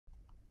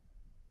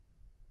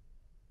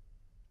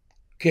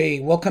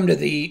Okay, welcome to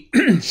the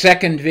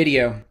second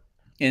video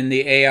in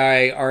the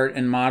AI art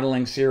and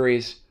modeling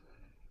series.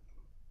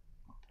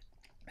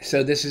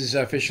 So this is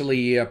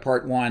officially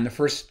part one. The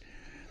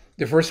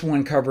first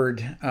one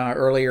covered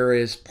earlier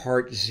is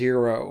part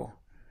 0.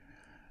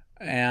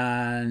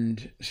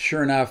 And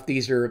sure enough,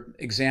 these are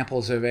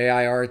examples of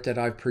AI art that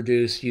I've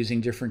produced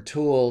using different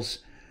tools.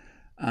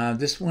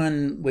 This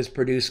one was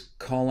produced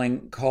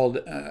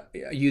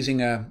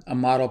using a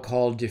model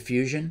called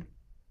Diffusion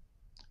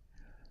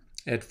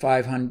at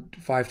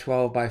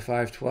 512 by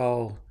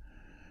 512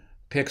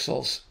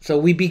 pixels. So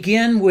we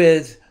begin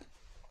with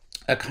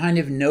a kind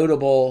of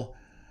notable,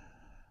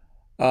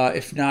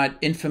 if not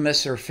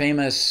infamous or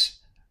famous,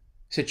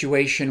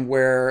 situation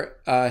where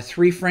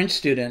 3 French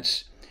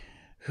students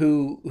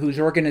whose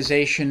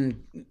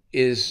organization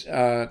is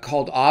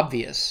called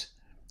Obvious,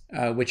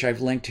 which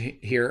I've linked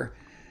here,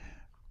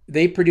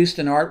 they produced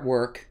an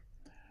artwork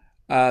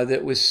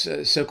that was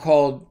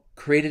so-called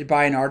created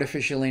by an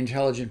artificially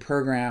intelligent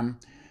program,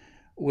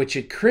 which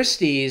at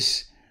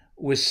Christie's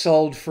was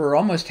sold for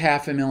almost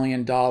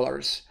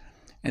 $500,000.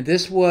 And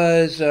this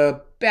was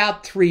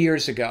about 3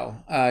 years ago,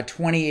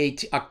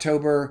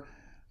 October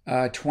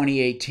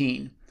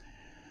 2018.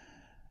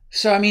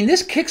 So, I mean,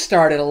 this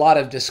kickstarted a lot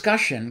of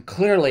discussion,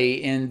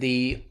 clearly, in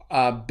the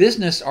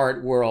business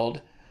art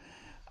world,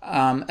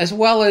 as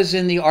well as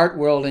in the art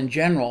world in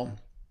general.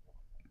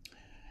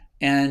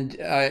 And,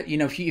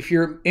 if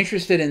you're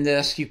interested in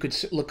this, you could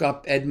look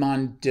up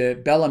Edmond de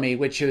Bellamy,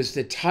 which is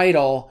the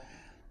title.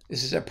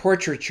 This is a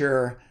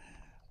portraiture,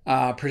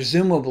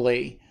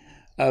 presumably,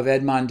 of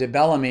Edmond de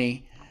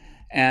Bellamy.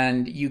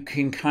 And you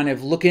can kind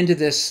of look into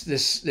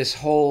this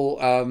whole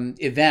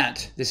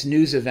event, this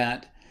news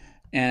event,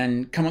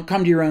 and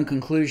come to your own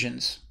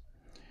conclusions.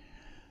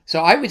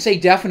 So I would say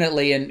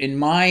definitely in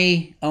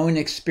my own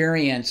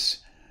experience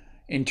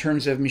in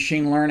terms of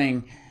machine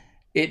learning,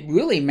 it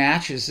really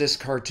matches this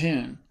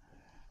cartoon.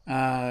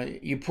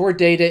 You pour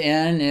data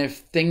in, if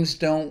things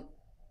don't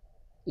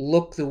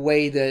look the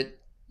way that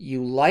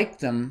you like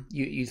them,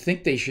 you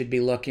think they should be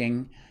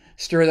looking,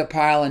 stir the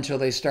pile until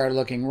they start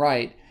looking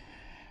right.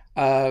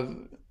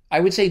 I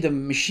would say the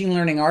machine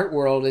learning art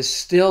world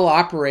still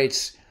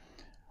operates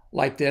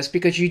like this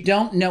because you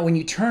don't know, when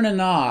you turn a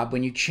knob,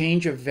 when you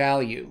change a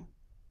value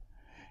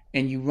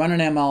and you run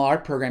an ML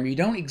art program, you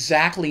don't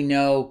exactly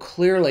know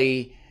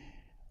clearly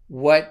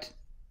what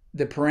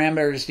the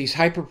parameters, these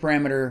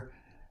hyperparameter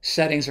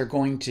settings, are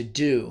going to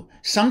do.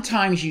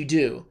 Sometimes you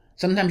do.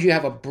 Sometimes you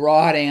have a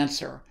broad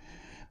answer,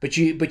 but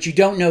you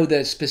don't know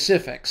the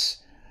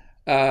specifics.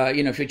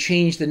 If you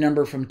change the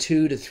number from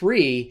 2 to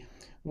 3,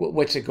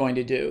 what's it going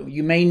to do?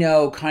 You may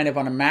know kind of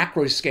on a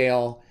macro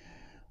scale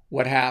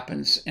what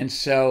happens. And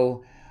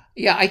so,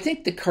 yeah, I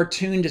think the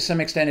cartoon to some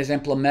extent is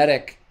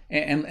emblematic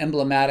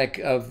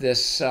of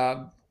this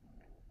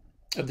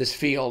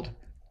field.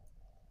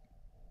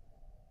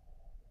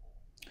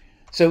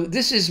 So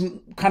this is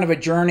kind of a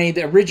journey.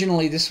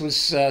 Originally, this was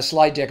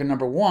slide deck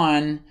number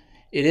 1.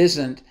 It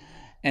isn't.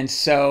 And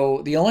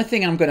so the only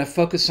thing I'm going to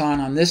focus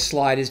on this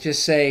slide is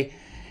just say,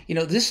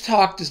 this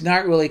talk does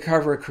not really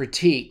cover a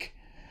critique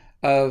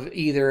of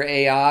either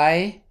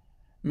AI,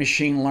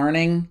 machine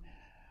learning,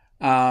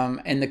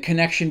 and the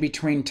connection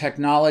between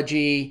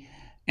technology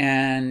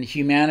and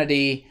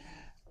humanity.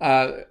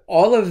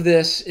 All of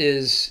this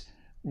is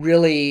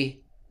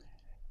really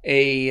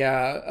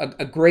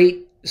a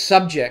great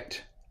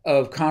subject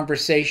of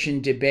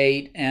conversation,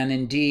 debate, and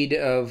indeed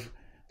of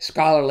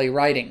scholarly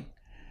writing.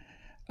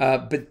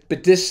 But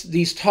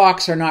these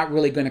talks are not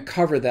really going to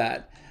cover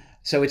that.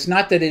 So it's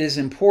not that it is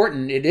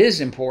important. It is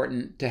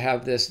important to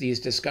have these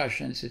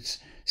discussions. It's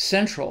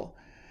central.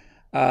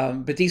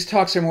 But these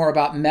talks are more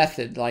about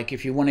method. Like,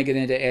 if you want to get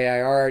into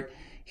AI art,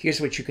 here's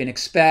what you can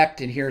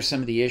expect, and here are some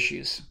of the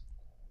issues.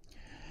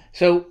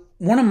 So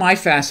one of my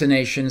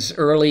fascinations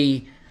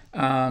early,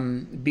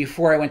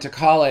 before I went to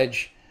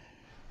college,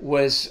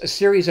 was a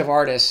series of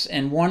artists,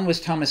 and one was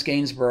Thomas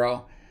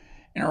Gainsborough.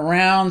 And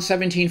around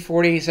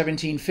 1740,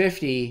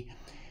 1750,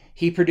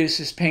 he produced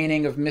this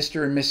painting of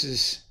Mr. and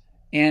Mrs.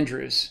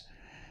 Andrews.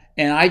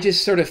 And I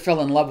just sort of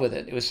fell in love with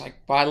it. It was like,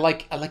 well, I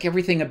like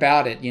everything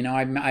about it.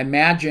 I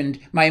imagined,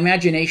 my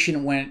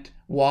imagination went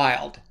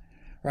wild,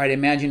 right?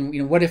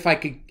 Imagine, what if I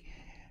could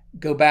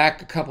go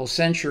back a couple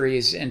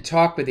centuries and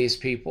talk with these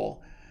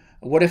people?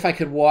 What if I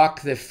could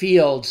walk the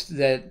fields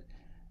that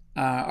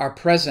are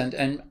present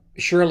and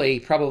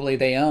surely, probably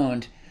they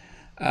owned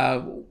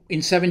in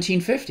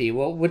 1750?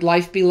 What would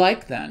life be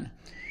like then?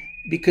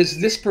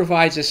 Because this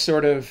provides a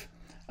sort of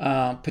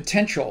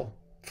potential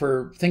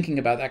for thinking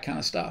about that kind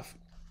of stuff.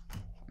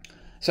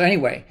 So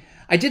anyway,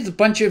 I did a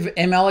bunch of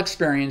ML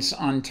experience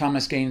on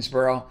Thomas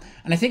Gainsborough,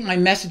 and I think my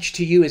message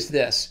to you is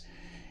this.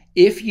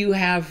 If you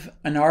have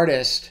an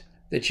artist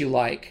that you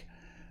like,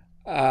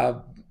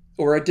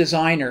 or a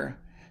designer,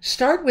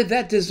 start with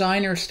that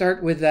designer,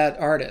 start with that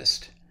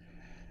artist,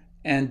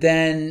 and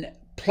then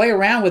play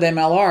around with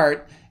ML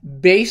art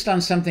based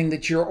on something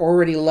that you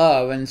already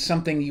love and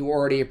something you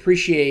already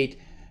appreciate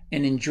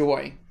and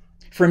enjoy.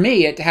 For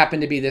me, it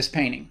happened to be this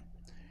painting.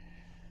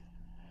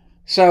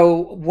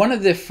 So one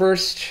of the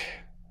first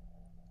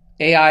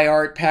AI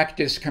art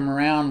packages to come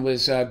around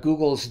was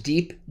Google's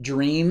Deep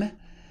Dream.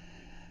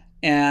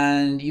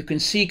 And you can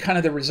see kind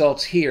of the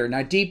results here.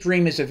 Now, Deep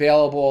Dream is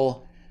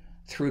available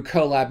through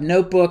Colab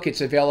Notebook.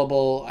 It's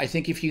available, I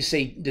think if you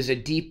say there's a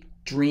Deep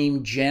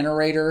Dream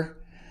generator,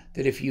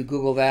 that if you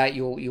Google that,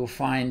 you'll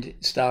find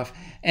stuff.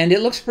 And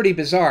it looks pretty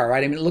bizarre,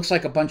 right? I mean, it looks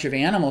like a bunch of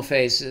animal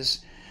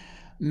faces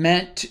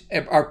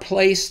are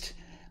placed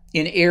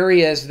in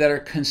areas that are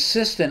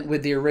consistent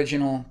with the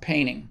original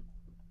painting.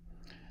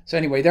 So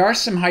anyway, there are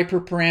some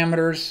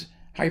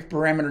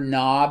hyperparameter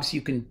knobs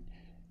you can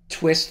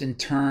twist and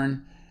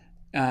turn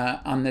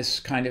on this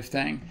kind of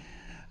thing.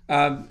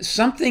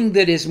 Something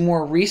that is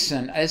more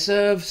recent, as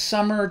of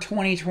summer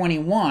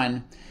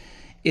 2021,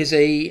 is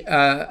a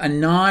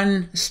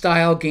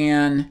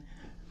non-StyleGAN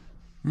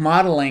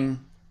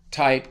modeling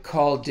type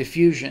called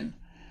diffusion.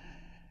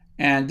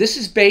 And this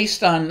is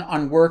based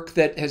on work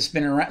that has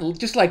been around,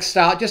 just like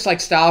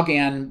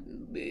StyleGAN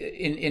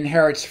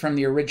inherits from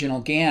the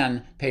original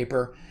GAN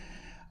paper.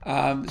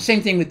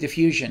 Same thing with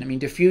diffusion. I mean,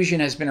 diffusion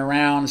has been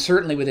around,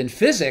 certainly within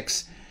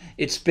physics.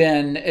 It's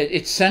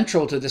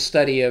central to the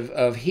study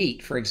of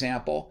heat, for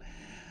example.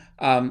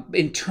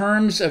 In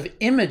terms of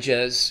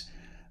images,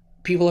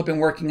 people have been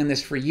working on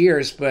this for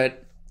years,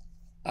 but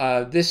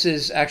this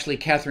is actually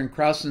Catherine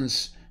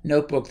Crowson's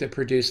notebook that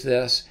produced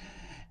this.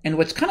 And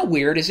what's kind of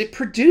weird is it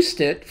produced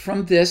it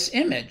from this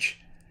image.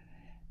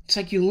 It's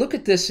like you look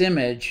at this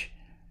image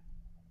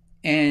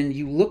and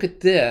you look at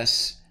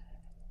this,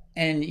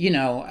 and, you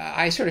know,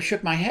 I sort of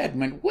shook my head and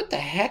went, what the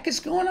heck is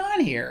going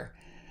on here?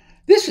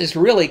 This is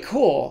really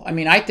cool. I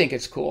mean, I think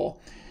it's cool.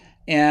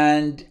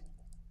 And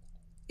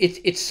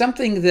it's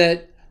something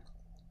that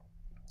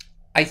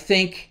I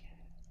think,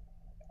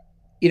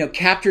 you know,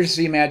 captures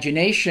the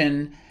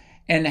imagination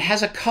and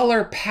has a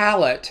color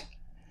palette,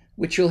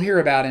 which you'll hear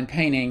about in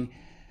painting,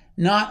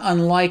 not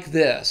unlike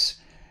this.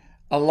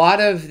 A lot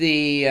of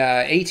the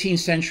 18th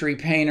century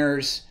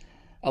painters,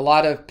 a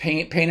lot of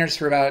painters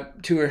for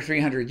about 200 or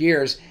 300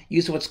 years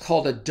used what's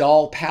called a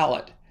dull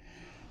palette.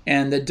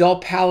 And the dull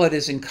palette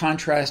is in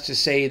contrast to,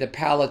 say, the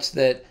palettes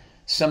that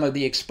some of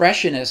the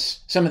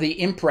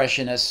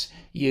Impressionists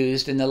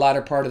used in the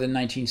latter part of the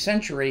 19th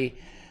century.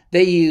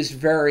 They used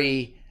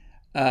very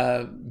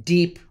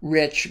deep,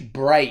 rich,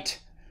 bright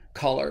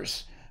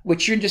colors,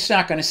 which you're just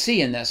not going to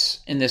see in this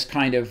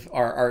kind of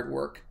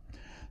artwork.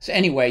 So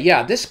anyway,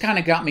 yeah, this kind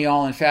of got me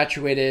all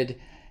infatuated,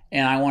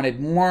 and I wanted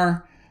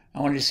more.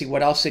 I wanted to see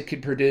what else it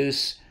could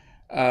produce.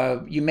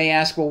 You may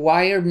ask, well,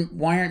 why aren't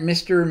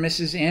Mr. and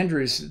Mrs.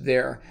 Andrews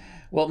there?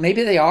 Well,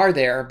 maybe they are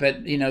there,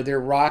 but, you know, they're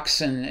rocks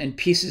and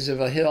pieces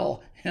of a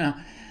hill. You know,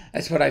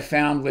 that's what I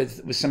found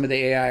with some of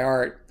the AI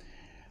art.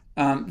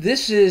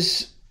 This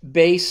is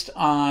based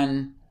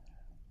on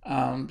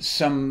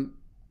some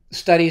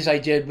studies I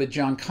did with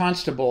John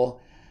Constable,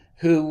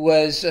 who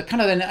was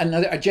kind of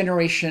a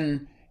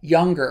generation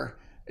younger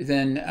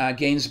than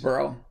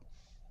Gainsborough.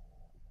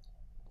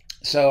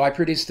 So I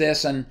produced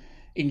this and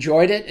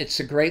enjoyed it.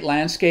 It's a great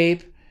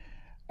landscape.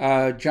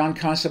 John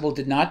Constable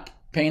did not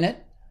paint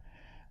it.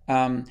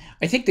 I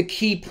think the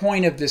key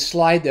point of this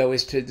slide, though,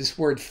 is to this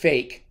word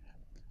fake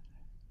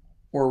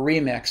or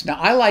remix. Now,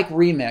 I like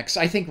remix.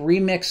 I think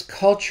remix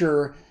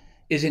culture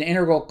is an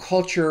integral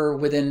culture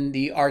within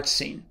the art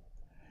scene.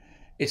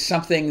 It's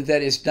something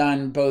that is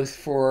done both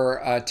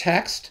for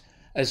text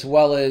as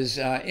well as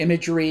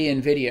imagery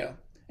and video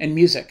and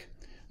music,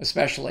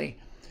 especially.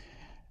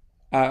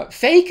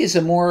 Fake is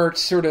a more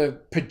sort of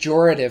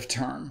pejorative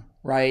term,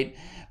 right?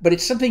 But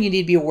it's something you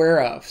need to be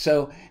aware of.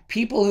 So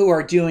people who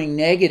are doing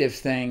negative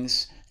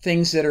things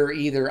that are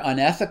either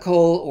unethical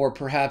or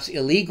perhaps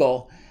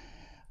illegal,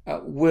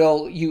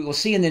 you will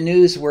see in the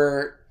news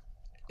where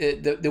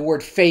the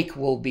word fake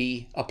will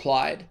be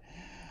applied.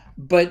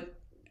 But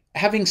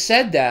having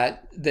said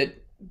that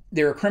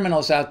there are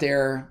criminals out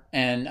there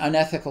and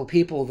unethical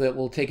people that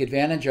will take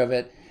advantage of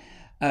it,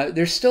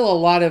 there's still a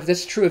lot of,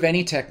 that's true of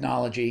any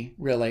technology,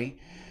 really.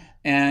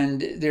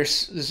 And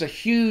there's a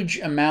huge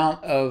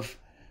amount of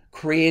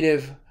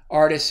creative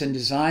artists and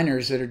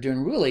designers that are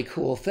doing really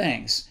cool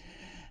things.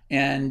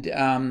 And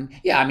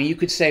yeah, I mean, you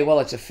could say, well,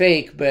 it's a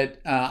fake, but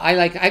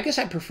I guess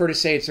I prefer to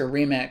say it's a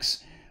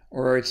remix,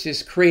 or it's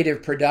just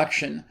creative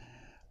production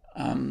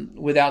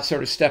without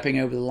sort of stepping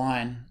over the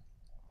line.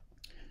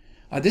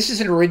 This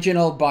is an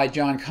original by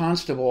John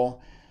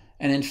Constable.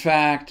 And in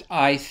fact,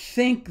 I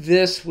think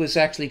this was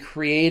actually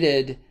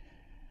created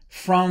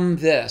from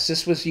this.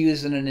 This was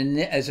used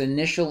as an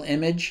initial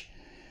image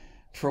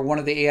for one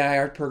of the AI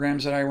art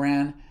programs that I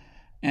ran.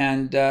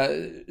 And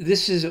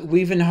this is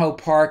Wivenhoe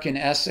Park in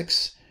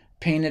Essex,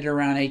 painted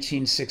around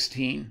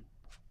 1816.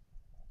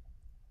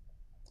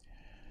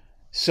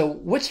 So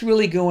what's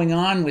really going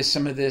on with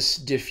some of this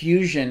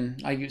diffusion?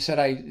 I said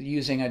I'm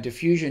using a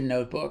diffusion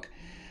notebook.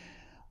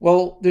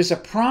 Well, there's a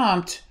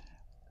prompt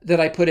that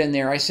I put in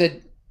there. I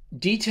said,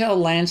 detail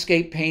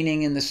landscape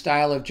painting in the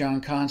style of John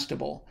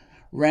Constable,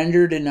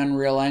 rendered in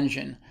Unreal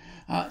Engine.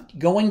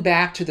 Going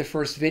back to the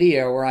first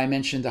video where I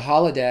mentioned the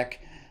holodeck,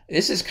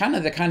 this is kind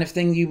of the kind of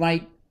thing you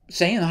might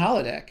say in the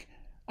holodeck,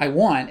 I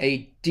want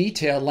a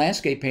detailed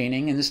landscape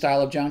painting in the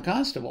style of John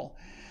Constable.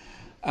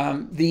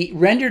 The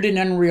rendered in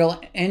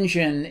Unreal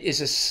Engine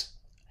is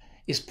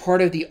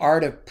part of the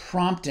art of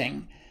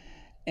prompting.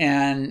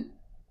 And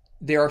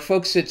there are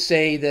folks that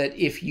say that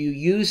if you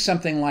use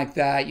something like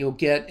that, you'll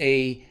get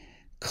a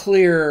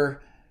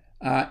clear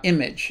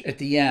image at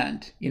the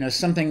end,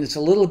 something that's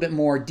a little bit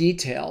more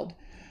detailed,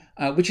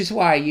 which is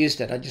why I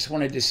used it. I just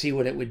wanted to see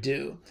what it would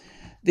do.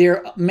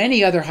 There are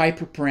many other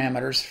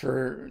hyperparameters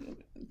for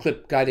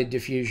clip-guided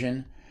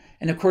diffusion.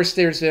 And of course,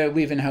 there's a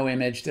Wivenhoe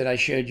image that I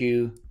showed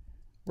you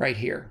right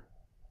here.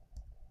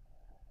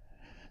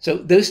 So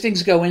those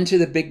things go into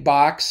the big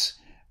box,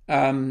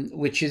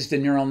 which is the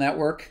neural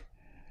network.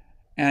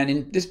 And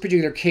in this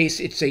particular case,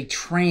 it's a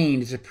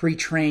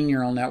pre-trained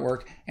neural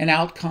network, and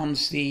out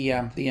comes the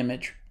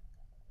image.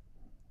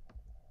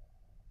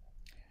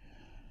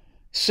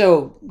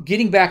 So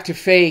getting back to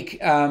fake,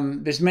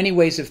 there's many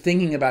ways of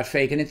thinking about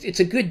fake, and it's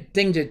a good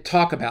thing to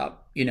talk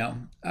about,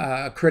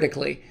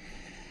 critically.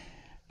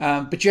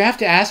 But you have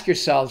to ask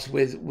yourselves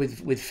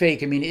with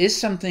fake,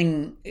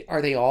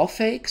 are they all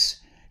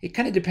fakes? It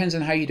kind of depends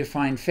on how you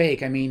define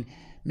fake.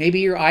 Maybe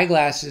your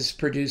eyeglasses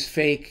produce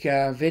fake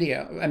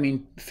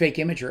fake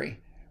imagery,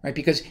 right?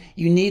 Because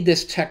you need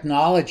this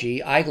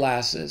technology,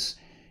 eyeglasses,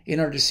 in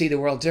order to see the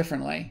world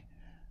differently.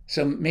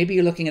 So maybe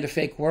you're looking at a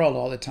fake world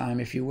all the time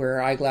if you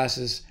wear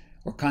eyeglasses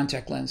or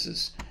contact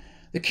lenses.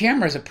 The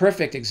camera is a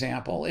perfect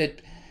example.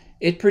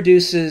 It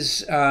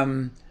produces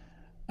a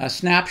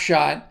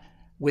snapshot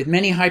with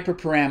many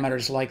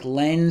hyperparameters like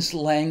lens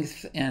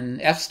length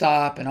and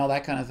f-stop and all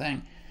that kind of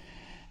thing.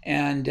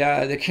 And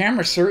the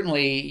camera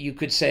certainly, you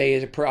could say,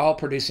 is all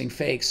producing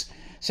fakes.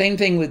 Same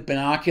thing with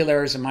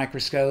binoculars, a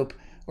microscope,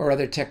 or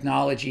other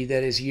technology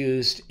that is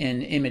used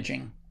in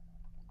imaging.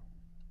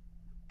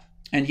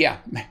 And yeah,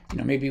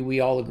 maybe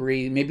we all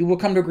agree, maybe we'll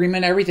come to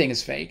agreement everything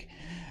is fake,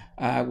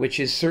 which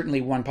is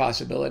certainly one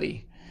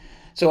possibility.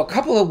 So a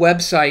couple of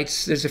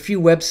websites, there's a few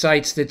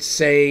websites that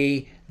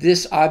say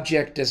this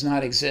object does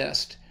not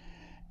exist.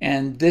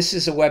 And this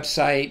is a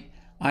website,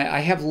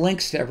 I have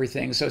links to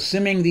everything. So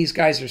assuming these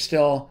guys are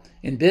still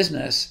in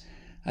business,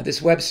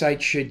 this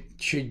website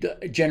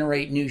should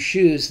generate new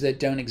shoes that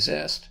don't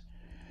exist.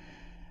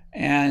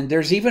 And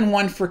there's even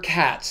one for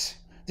cats.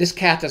 This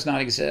cat does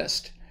not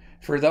exist,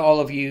 for all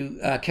of you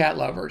cat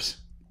lovers.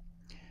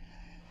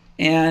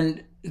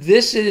 And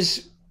this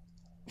is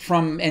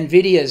from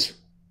NVIDIA's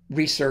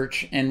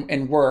research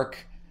and work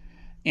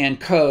and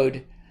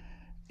code,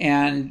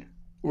 and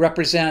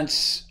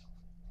represents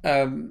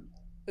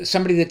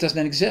somebody that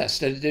doesn't exist.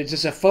 There's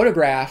just a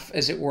photograph,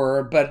 as it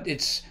were, but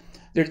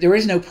there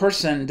is no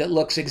person that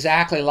looks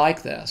exactly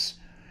like this.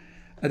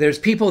 There's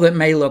people that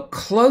may look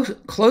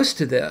close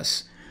to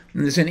this.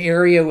 And there's an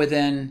area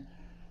within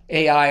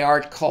AI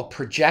art called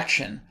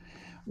projection,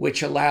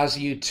 which allows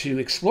you to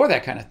explore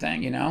that kind of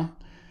thing,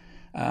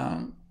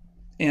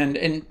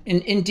 and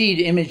indeed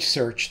image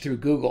search through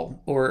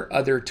Google or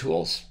other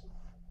tools.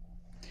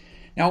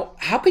 Now,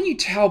 how can you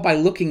tell by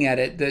looking at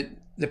it that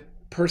the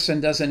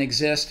person doesn't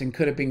exist and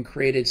could have been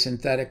created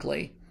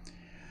synthetically?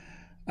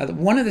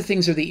 One of the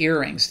things are the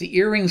earrings. The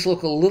earrings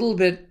look a little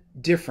bit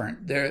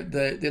different.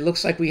 It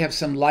looks like we have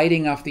some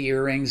lighting off the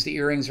earrings. The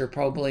earrings are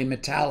probably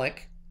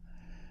metallic,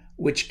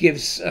 which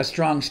gives a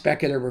strong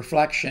specular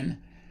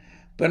reflection.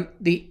 But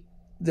the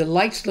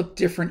lights look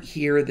different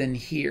here than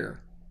here.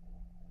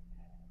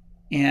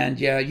 And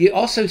yeah,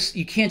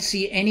 you can't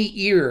see any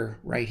ear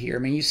right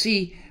here. You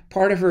see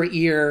part of her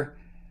ear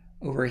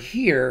over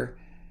here,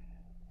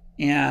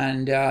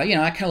 and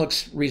that kind of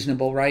looks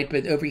reasonable, right?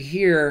 But over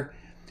here,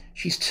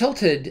 she's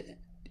tilted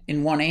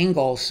in one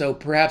angle, so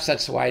perhaps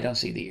that's why I don't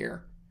see the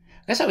ear.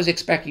 I guess I was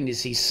expecting to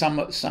see some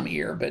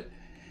ear, but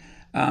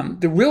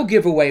the real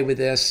giveaway with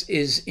this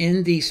is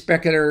in the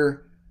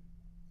specular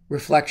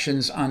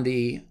reflections on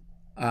the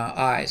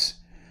eyes.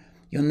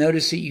 You'll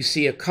notice that you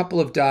see a couple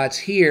of dots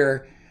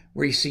here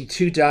where you see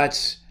two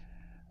dots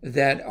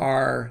that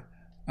are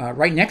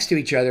right next to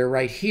each other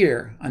right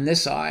here on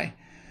this eye.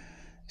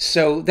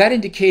 So that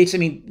indicates,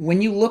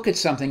 when you look at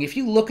something, if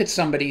you look at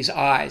somebody's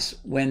eyes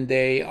when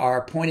they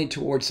are pointed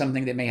towards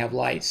something that may have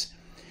lights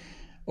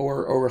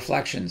or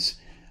reflections,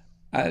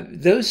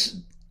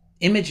 those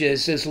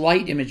images, those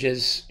light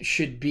images,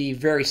 should be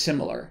very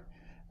similar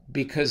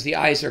because the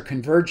eyes are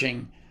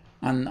converging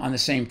on the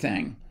same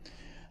thing.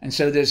 And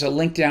so there's a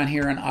link down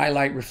here on eye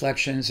light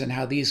reflections and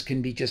how these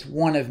can be just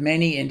one of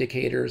many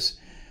indicators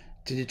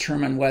to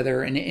determine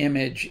whether an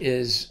image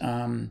is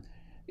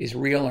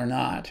real or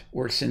not,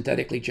 or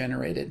synthetically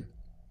generated.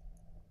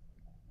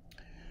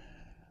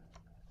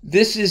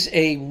 This is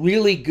a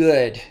really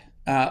good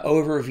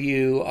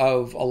overview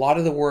of a lot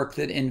of the work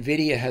that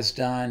NVIDIA has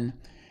done,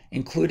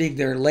 including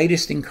their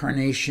latest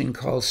incarnation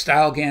called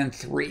StyleGAN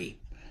 3.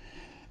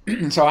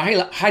 So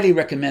I highly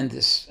recommend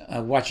this,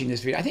 watching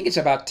this video. I think it's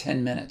about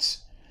 10 minutes,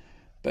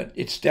 but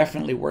it's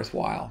definitely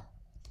worthwhile.